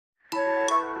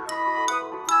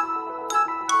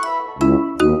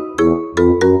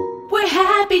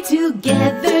we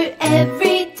together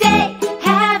every day,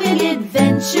 having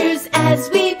adventures as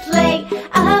we play.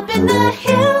 Up in the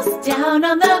hills, down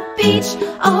on the beach,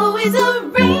 always a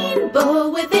rainbow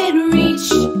within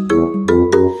reach.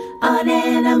 On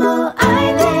Animal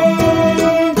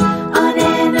Island, on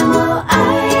Animal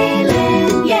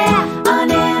Island, yeah.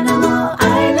 On Animal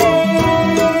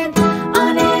Island,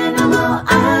 on Animal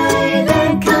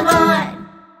Island, come on.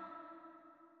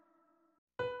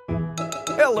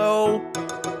 Hello.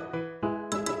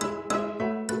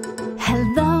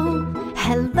 Hello,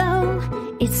 hello,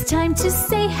 it's time to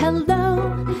say hello.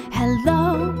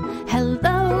 Hello,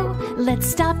 hello, let's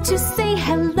stop to say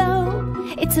hello.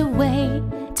 It's a way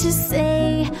to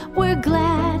say we're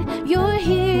glad you're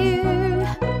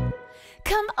here.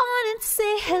 Come on and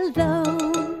say hello.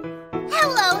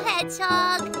 Hello,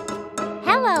 Hedgehog.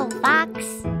 Hello, Fox.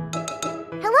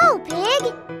 Hello,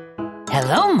 Pig.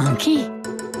 Hello, Monkey.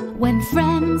 When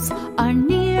friends are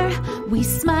near, we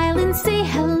smile and say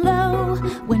hello.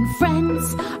 When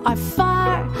friends are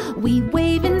far, we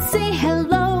wave and say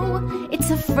hello.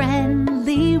 It's a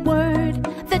friendly word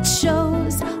that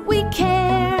shows we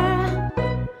care.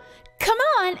 Come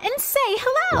on and say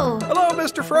hello. Hello,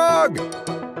 Mr. Frog.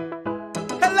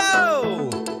 Hello.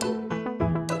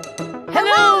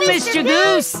 Hello, Mr.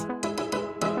 Goose.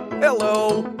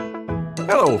 Hello.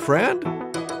 Hello, friend.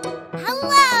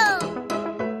 Hello.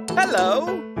 Hello.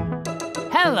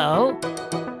 Hello.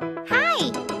 Hi,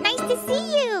 nice to see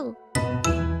you.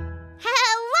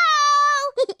 Hello.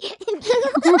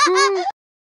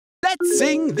 Let's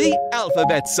sing the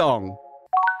alphabet song.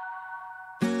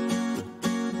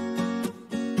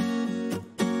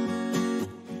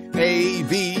 A,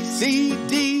 B, C,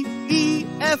 D, E,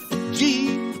 F,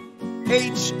 G,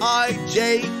 H, I,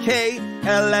 J, K,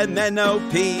 L, M, N, O,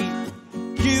 P,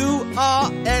 Q,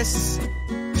 R, S,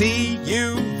 T,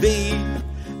 U, V,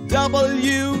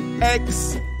 W,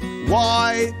 X,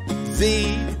 Y,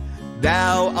 Z.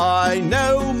 Now I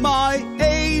know my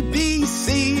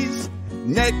ABCs.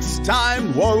 Next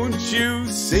time, won't you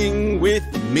sing with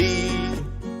me?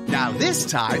 Now this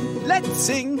time, let's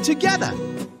sing together.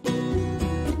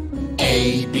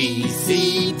 A, B,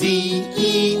 C, D,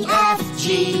 E, F,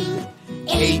 G,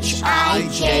 H, I,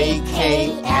 J,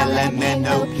 K, L, M, N,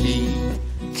 O, P,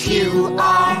 Q,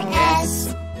 R,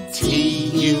 S, T,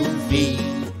 U, V,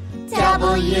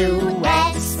 W,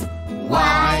 X,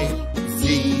 Y,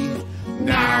 Z.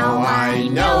 Now I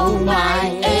know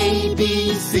my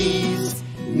ABCs.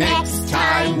 Next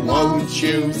time, won't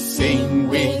you sing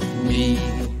with me?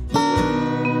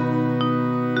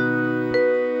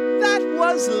 That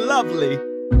was lovely.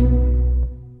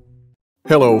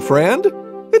 Hello, friend.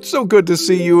 It's so good to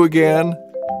see you again.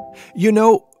 You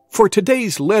know, for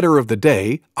today's letter of the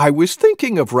day, I was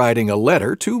thinking of writing a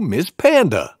letter to Miss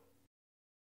Panda.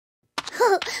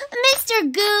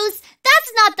 Mr. Goose,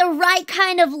 that's not the right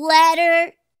kind of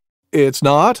letter. It's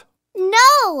not?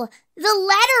 No, the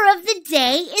letter of the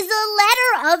day is a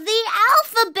letter of the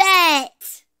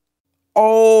alphabet.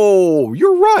 Oh,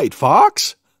 you're right,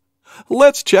 Fox.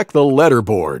 Let's check the letter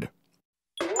board.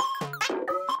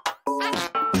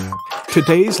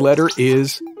 Today's letter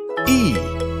is E.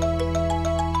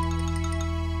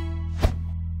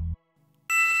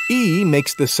 E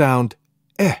makes the sound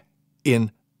eh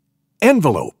in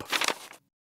envelope.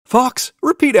 Fox,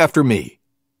 repeat after me.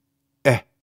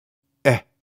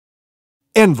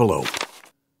 Envelope.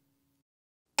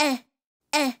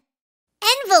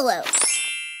 Envelope.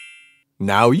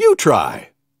 Now you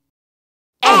try.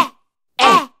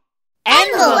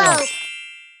 Envelope.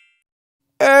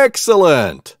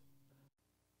 Excellent.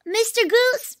 Mr.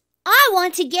 Goose, I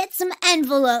want to get some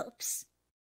envelopes.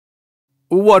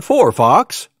 What for,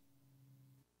 Fox?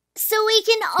 So we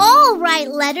can all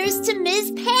write letters to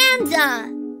Ms. Panda.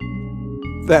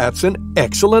 That's an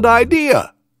excellent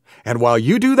idea. And while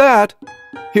you do that,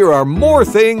 here are more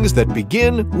things that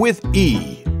begin with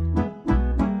E.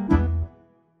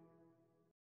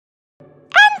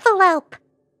 Envelope.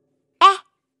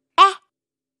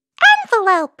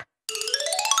 Envelope.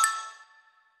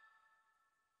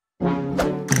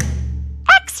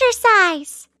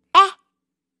 Exercise.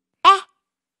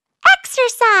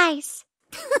 Exercise.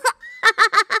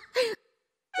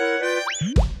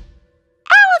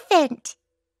 Elephant.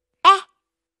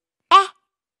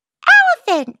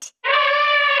 Elephant.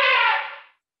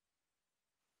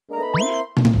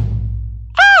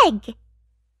 Egg.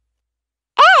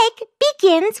 Egg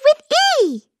begins with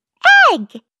E.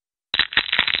 Egg.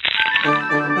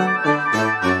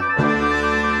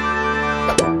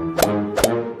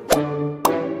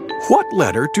 What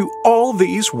letter do all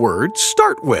these words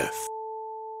start with?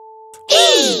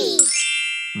 E.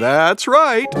 That's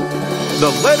right. The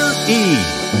letter E.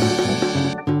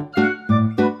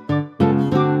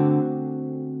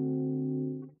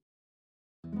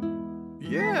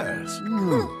 Yes.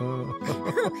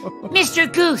 Mr.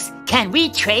 Goose, can we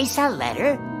trace a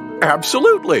letter?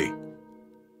 Absolutely.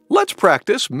 Let's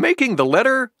practice making the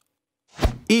letter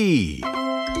E.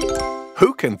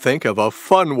 Who can think of a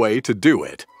fun way to do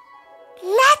it?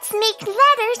 Let's make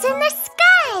letters in the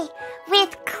sky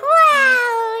with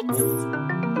clouds.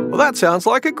 Well, that sounds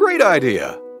like a great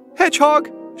idea. Hedgehog,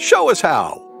 show us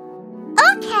how.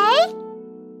 Okay.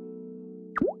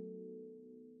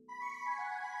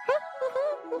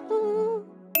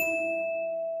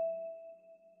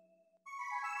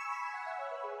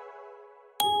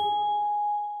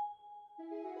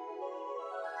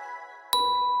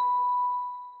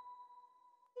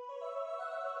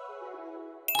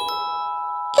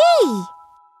 E.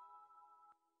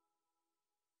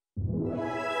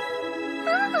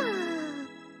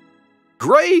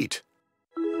 Great!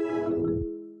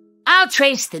 I'll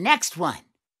trace the next one.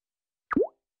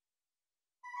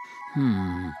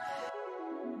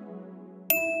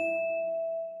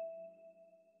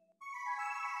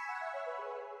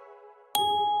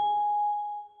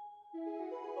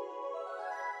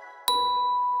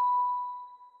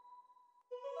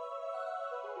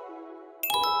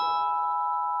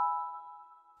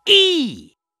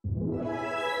 E.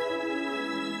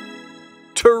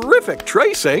 Terrific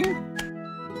tracing!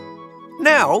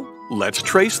 Now, let's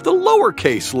trace the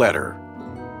lowercase letter.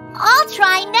 I'll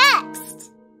try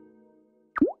next.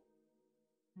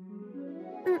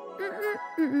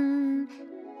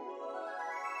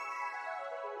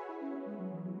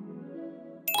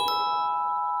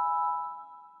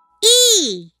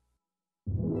 E.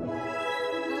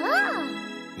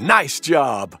 Nice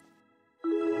job!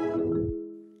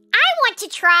 I want to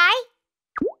try.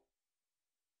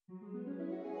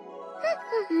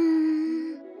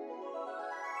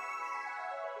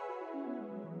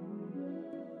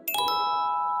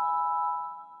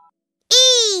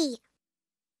 E.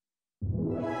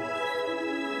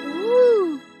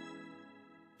 Ooh.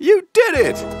 You did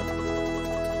it!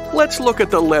 Let's look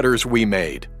at the letters we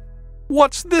made.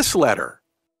 What's this letter?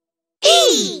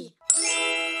 E.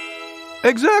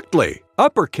 Exactly,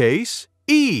 uppercase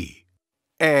E.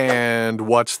 And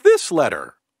what's this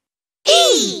letter?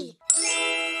 E.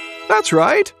 That's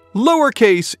right,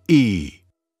 lowercase e.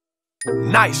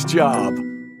 Nice job!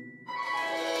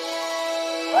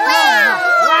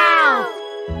 Wow!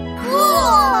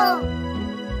 Cool!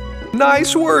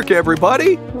 Nice work,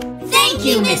 everybody! Thank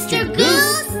you, Mr.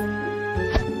 Goose!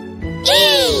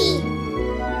 E!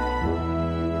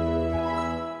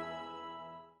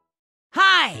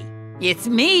 Hi, it's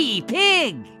me,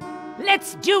 Pig.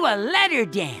 Let's do a letter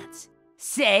dance.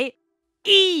 Say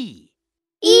E.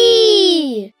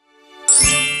 E!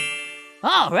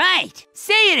 All right,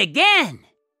 say it again.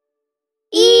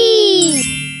 E!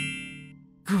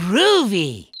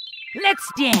 Groovy. Let's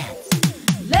dance.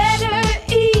 Letter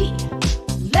E,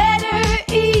 letter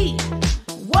E.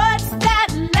 What's that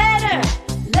letter?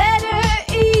 Letter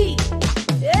E.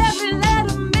 Every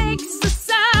letter makes a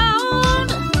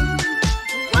sound.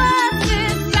 What's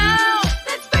this sound?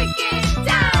 Let's break it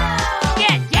down.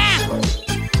 Get down.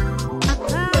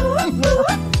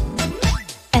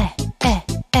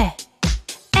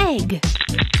 Egg.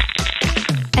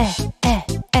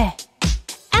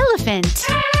 Elephant.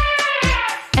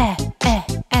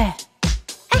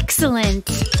 Excellent.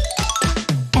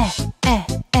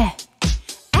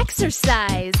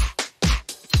 Exercise.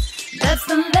 That's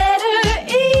the letter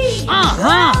E.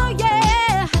 Uh-huh. Oh,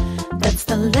 yeah. That's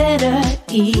the letter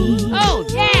E. Oh,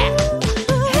 yeah.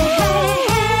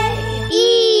 Hey,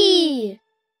 E!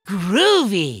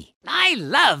 Groovy. I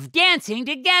love dancing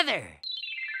together.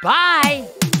 Bye.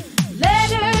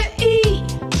 letter E,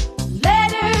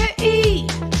 letter E.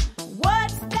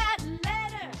 What's that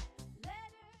letter?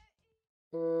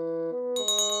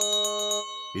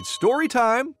 It's story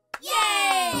time!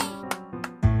 Yay!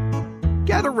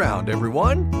 Gather round,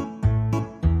 everyone!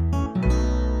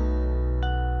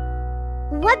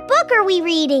 What book are we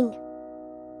reading?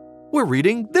 We're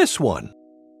reading this one.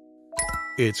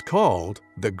 It's called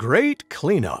The Great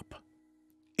Cleanup.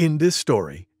 In this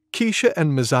story, Keisha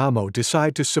and Mizamo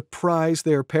decide to surprise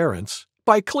their parents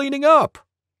by cleaning up.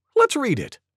 Let's read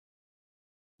it.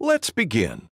 Let's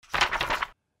begin.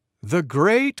 The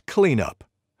Great Cleanup,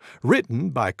 written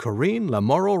by Corinne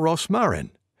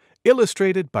Lamoro-Rosmarin,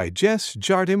 illustrated by Jess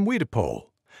Jardim-Wiedepol,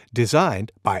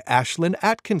 designed by Ashlyn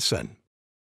Atkinson.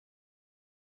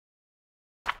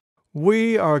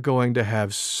 We are going to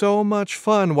have so much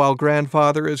fun while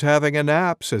Grandfather is having a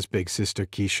nap, says Big Sister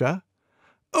Keisha.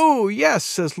 Oh, yes,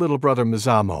 says Little Brother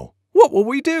Mizamo. What will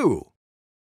we do?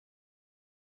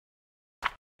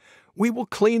 We will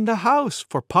clean the house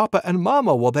for Papa and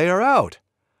Mama while they are out.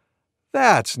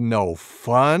 That's no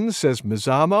fun, says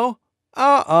Mizamo.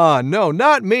 No,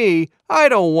 not me. I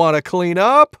don't want to clean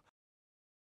up.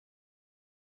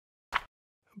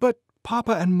 But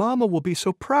Papa and Mama will be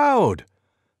so proud.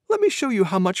 Let me show you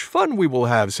how much fun we will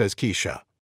have, says Keisha.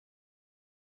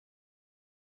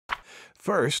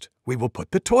 First, we will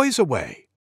put the toys away.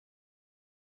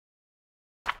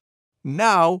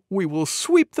 Now we will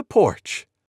sweep the porch.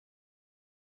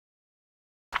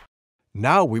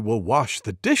 Now we will wash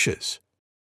the dishes.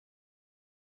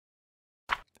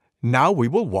 Now we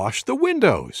will wash the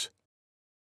windows.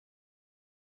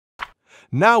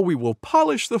 Now we will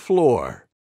polish the floor.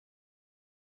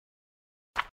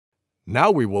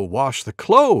 Now we will wash the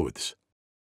clothes.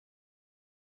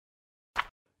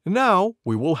 Now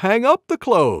we will hang up the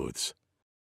clothes.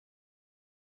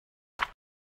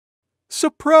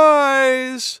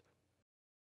 Surprise!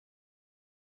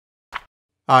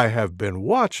 I have been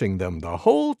watching them the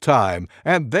whole time,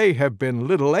 and they have been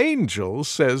little angels,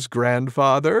 says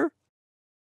Grandfather.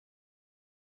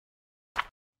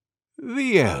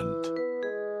 The end.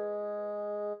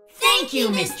 Thank you,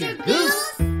 Mr.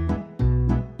 Goose.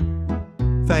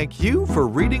 Thank you for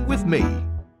reading with me.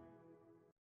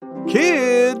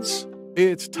 Kids,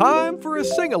 it's time for a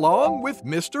sing-along with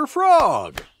Mr.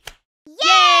 Frog.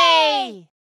 Yay!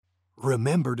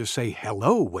 Remember to say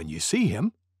hello when you see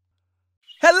him.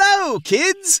 Hello,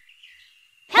 kids!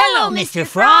 Hello, Mr.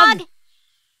 Frog.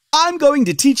 I'm going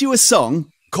to teach you a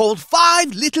song called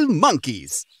 5 Little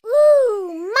Monkeys.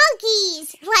 Ooh,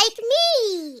 monkeys, like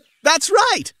me. That's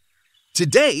right.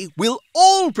 Today, we'll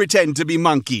all pretend to be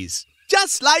monkeys,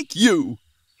 just like you.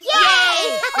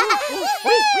 Yay!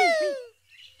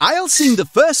 I'll sing the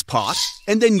first part,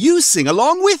 and then you sing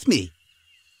along with me.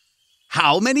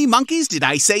 How many monkeys did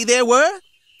I say there were?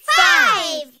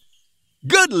 5.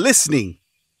 Good listening.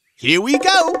 Here we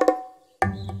go.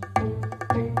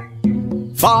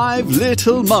 5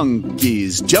 little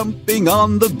monkeys jumping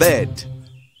on the bed.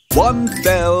 One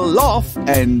fell off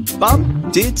and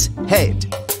bumped its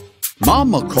head.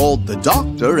 Mama called the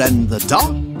doctor and the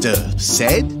doctor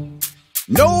said,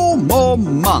 "No more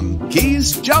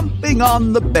monkeys jumping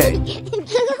on the bed."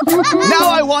 Now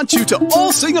I want you to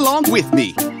all sing along with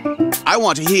me. I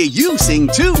want to hear you sing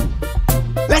too.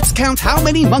 Let's count how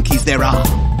many monkeys there are.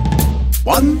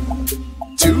 1,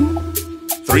 2,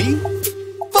 3,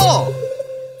 4.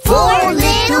 4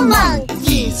 little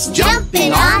monkeys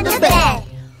jumping on the bed.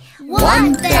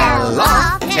 One fell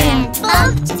off and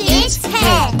bumped its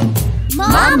head.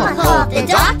 Mama called the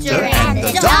doctor and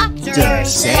the doctor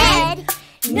said,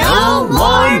 "No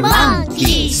more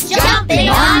monkeys jumping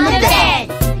on the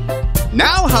bed."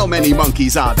 Now how many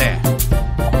monkeys are there?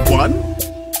 1,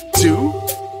 2,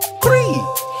 3.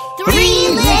 3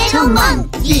 little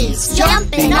monkeys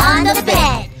jumping on the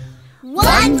bed.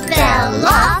 One fell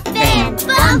off and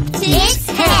bumped its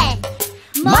head.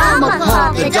 Mama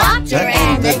called the doctor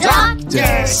and the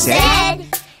doctor said,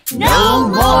 "No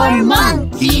more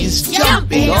monkeys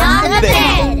jumping on the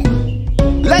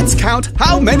bed." Let's count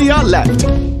how many are left.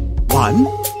 1,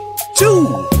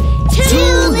 2.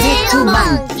 2 little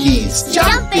monkeys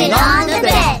jumping on the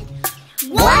bed.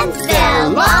 One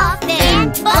fell off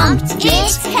and bumped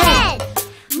its head.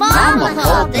 Mama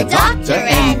called the doctor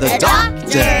and the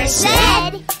doctor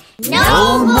said,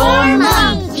 "No more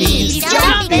monkeys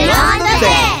jumping on the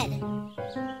bed."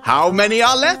 How many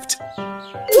are left?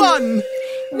 1.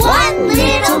 1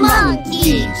 little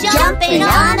monkey jumping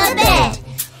on the bed.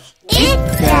 It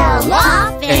fell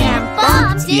off and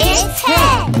bumped its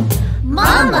head.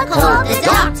 Mama called the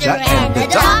doctor and the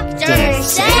doctor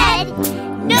said,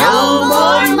 "No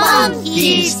more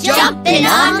monkeys jumping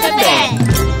on the bed."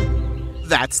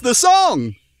 That's the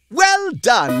song. Well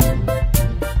done.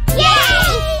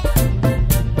 Yay!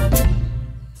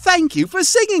 Thank you for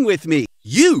singing with me.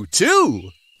 You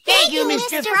too. Thank you,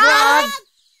 Mr. Frog.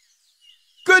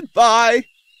 Goodbye.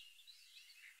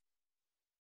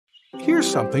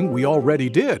 Here's something we already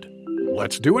did.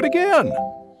 Let's do it again.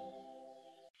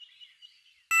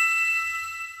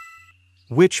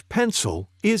 Which pencil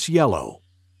is yellow?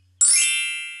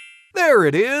 There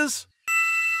it is.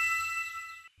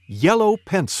 Yellow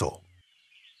pencil.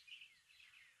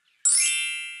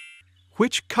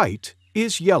 Which kite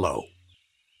is yellow?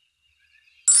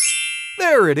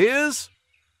 There it is.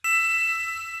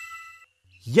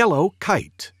 Yellow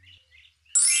kite.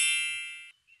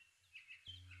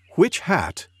 Which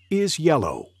hat is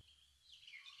yellow?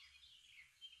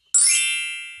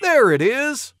 There it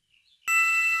is.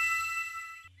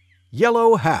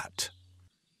 Yellow hat.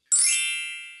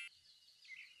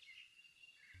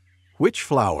 Which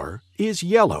flower is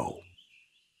yellow?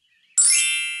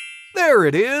 There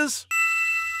it is!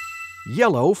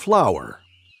 Yellow flower.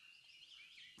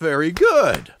 Very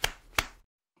good.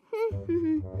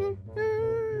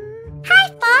 Hi,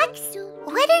 Fox.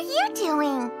 What are you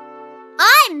doing?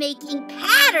 I'm making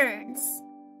patterns.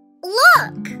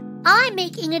 Look, I'm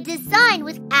making a design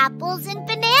with apples and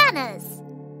bananas.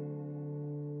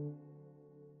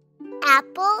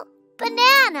 Apple,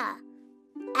 banana.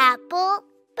 Apple,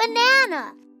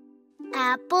 banana.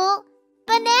 Apple,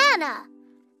 banana.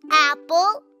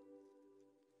 Apple.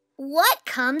 What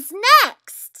comes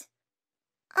next?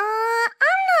 I'm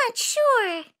not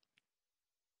sure.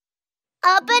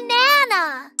 A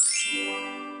banana.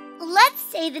 Let's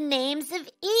say the names of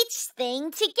each thing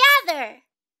together.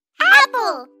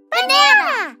 Apple,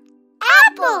 banana.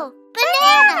 Apple,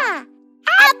 banana.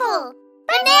 Apple,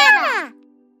 banana.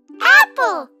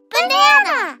 Apple,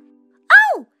 banana.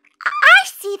 Oh, I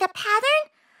see the pattern.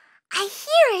 I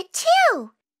hear it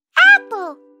too.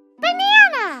 Apple,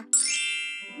 banana.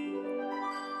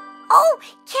 Oh,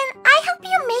 can I help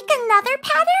you make another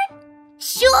pattern?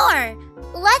 Sure.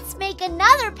 Let's make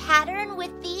another pattern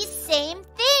with these same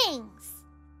things.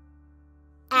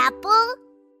 Apple,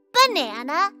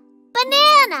 banana,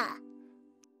 banana.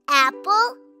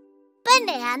 Apple,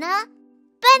 banana,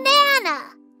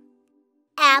 banana.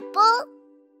 Apple,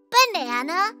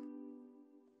 banana.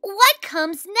 What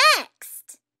comes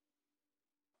next?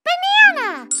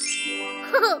 Banana.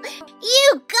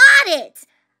 You got it.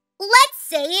 Let's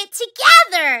say it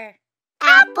together.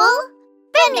 Apple,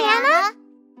 banana,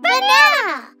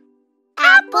 banana.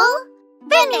 Apple,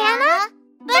 banana,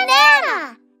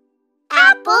 banana.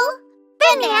 Apple,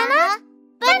 banana,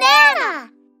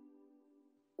 banana.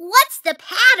 What's the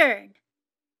pattern?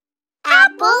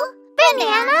 Apple,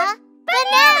 banana,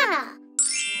 banana.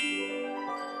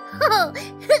 Oh,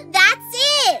 that's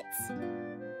it.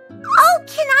 Oh,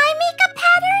 can I make a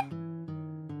pattern?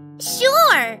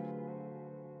 Sure.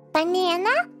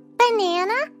 Banana,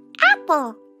 banana,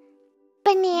 apple.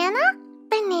 Banana,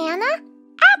 banana,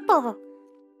 apple.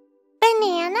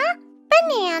 Banana,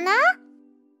 banana.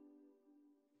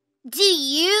 Do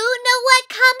you know what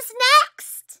comes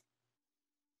next?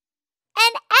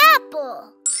 An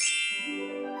apple.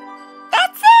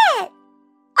 That's it.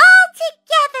 All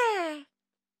together.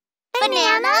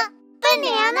 Banana,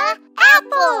 banana,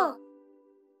 apple.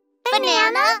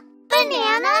 Banana,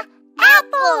 banana,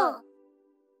 apple.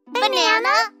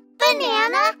 Banana,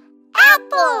 banana,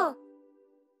 apple.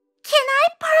 Can I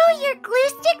borrow your glue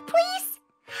stick, please?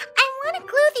 I want to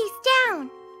glue these down.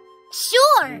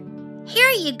 Sure.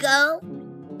 Here you go.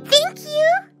 Thank you.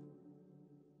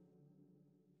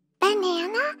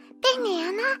 Banana,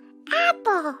 banana,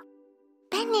 apple.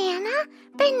 Banana,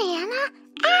 banana,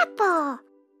 apple.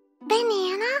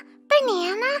 Banana,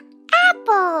 banana,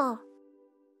 apple.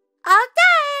 All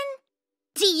done.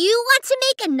 Do you want to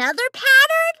make another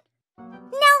pattern?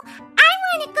 No, I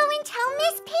want to go and tell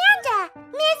Miss Panda.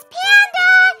 Miss Panda!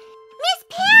 Miss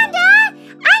Panda!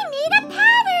 I made a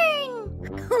pattern!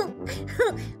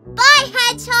 Bye,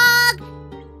 Hedgehog!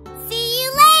 See you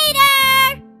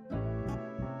later!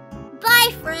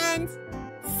 Bye, friends.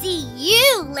 See you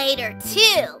later,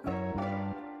 too.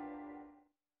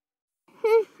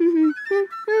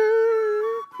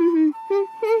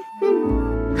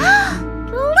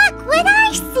 Look what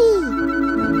I see!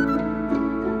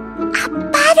 A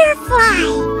butterfly!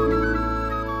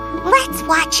 Let's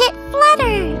watch it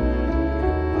flutter!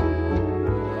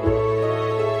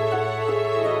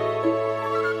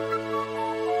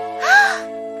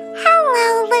 Hello,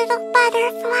 little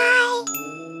butterfly!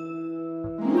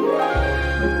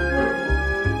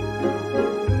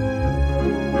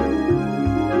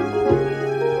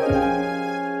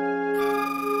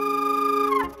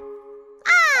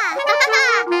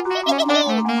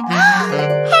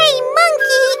 Hey,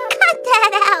 monkey, cut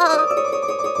that out!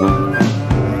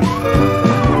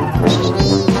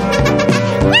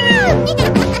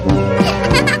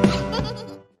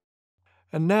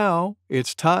 And now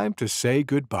it's time to say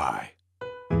goodbye.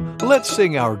 Let's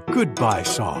sing our goodbye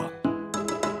song.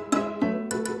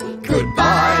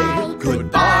 Goodbye,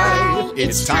 goodbye,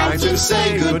 it's time to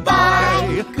say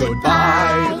goodbye.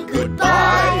 Goodbye,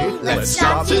 goodbye, let's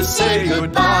stop to say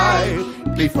goodbye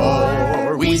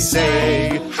before we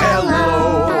say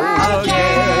hello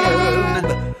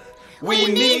again. We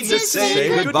need to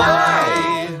say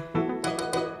goodbye.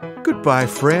 Goodbye,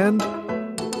 friend.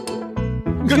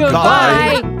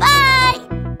 Goodbye. Bye!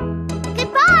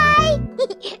 Goodbye!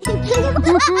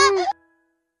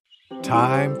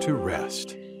 Time to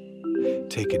rest.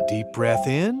 Take a deep breath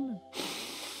in.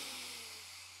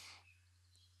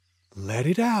 Let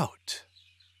it out.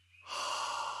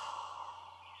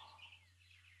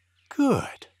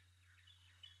 Good.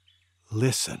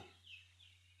 Listen.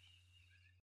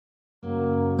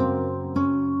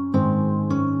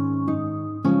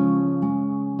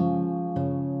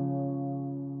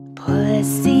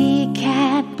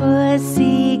 Pussycat,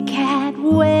 pussycat,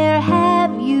 where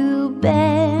have you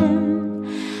been?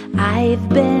 I've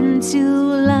been to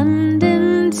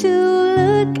London to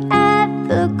look at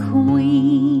the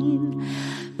Queen.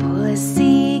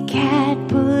 Pussycat,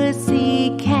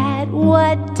 pussycat,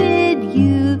 what did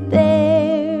you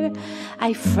there?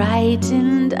 I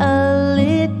frightened a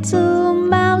little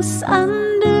mouse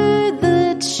under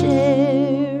the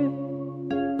chair.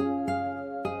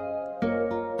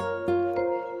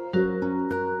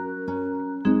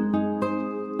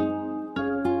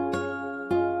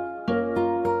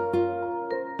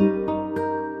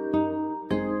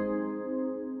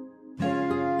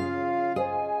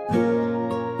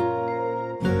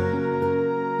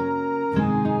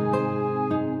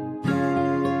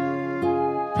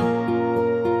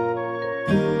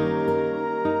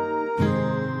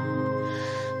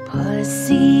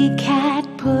 Pussycat,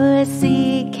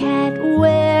 pussycat,